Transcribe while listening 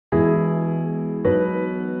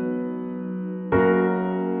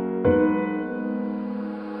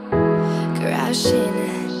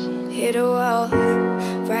crashing, hit a wall.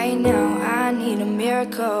 Right now I need a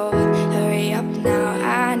miracle. Hurry up now,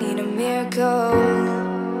 I need a miracle.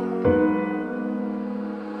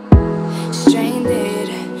 Stranded,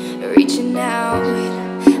 reaching out.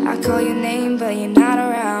 I call your name but you're not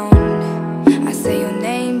around. I say your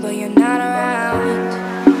name but you're not around.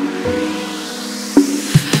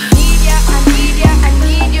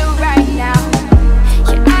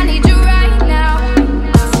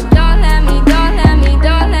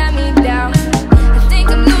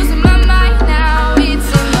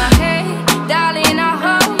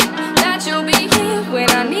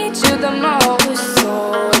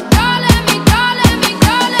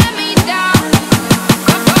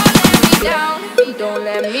 Don't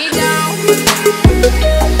let me down.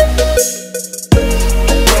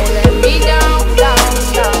 Don't let me down, down,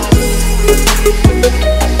 down.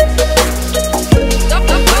 Don't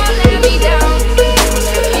let me down. Don't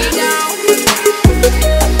let me down.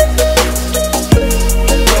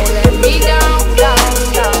 Don't let me down, down,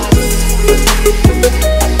 down.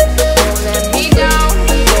 Don't let me down.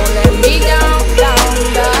 Don't let me down, down,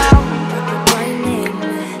 down. Running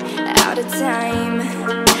out of time.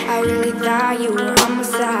 I really thought you were on my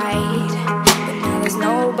side, but now there's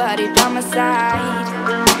nobody by my side.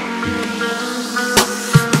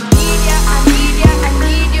 I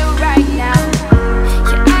need you right now.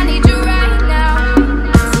 Yeah, I need you right now.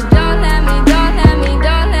 So don't let me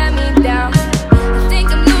down. I think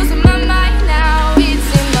I'm losing my mind now. It's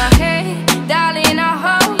in my head, darling, I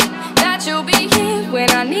hope that you'll be here when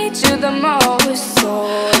I need you the most. So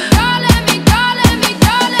don't let me down.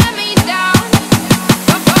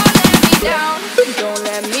 Don't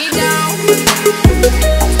let me down.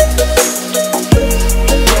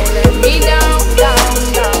 Don't let me down, down,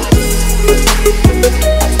 down.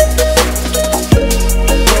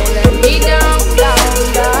 Don't let me down, down,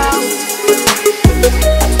 down.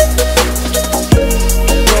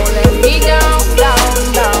 Don't let me down, down,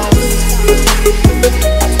 down.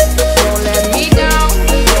 Don't let me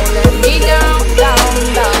down, down,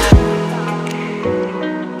 down.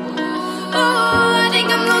 Oh, I think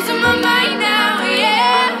I'm losing my mind now.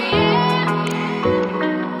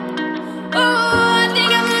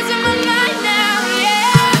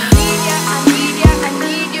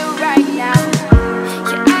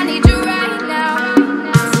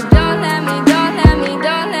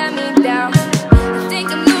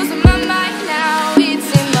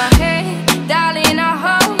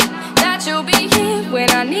 When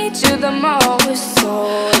I need you the most,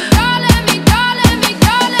 so don't let me down. Don't let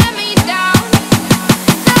me down.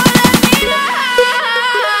 Yeah, don't let me down.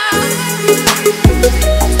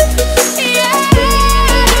 Yeah,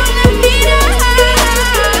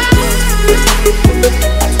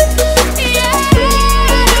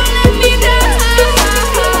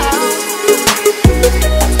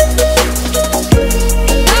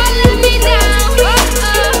 don't let me down. Don't let me down.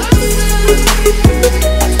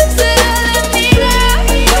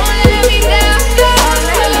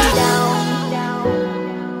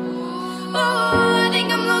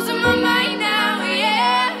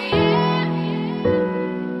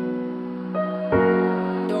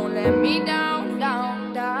 Let me down.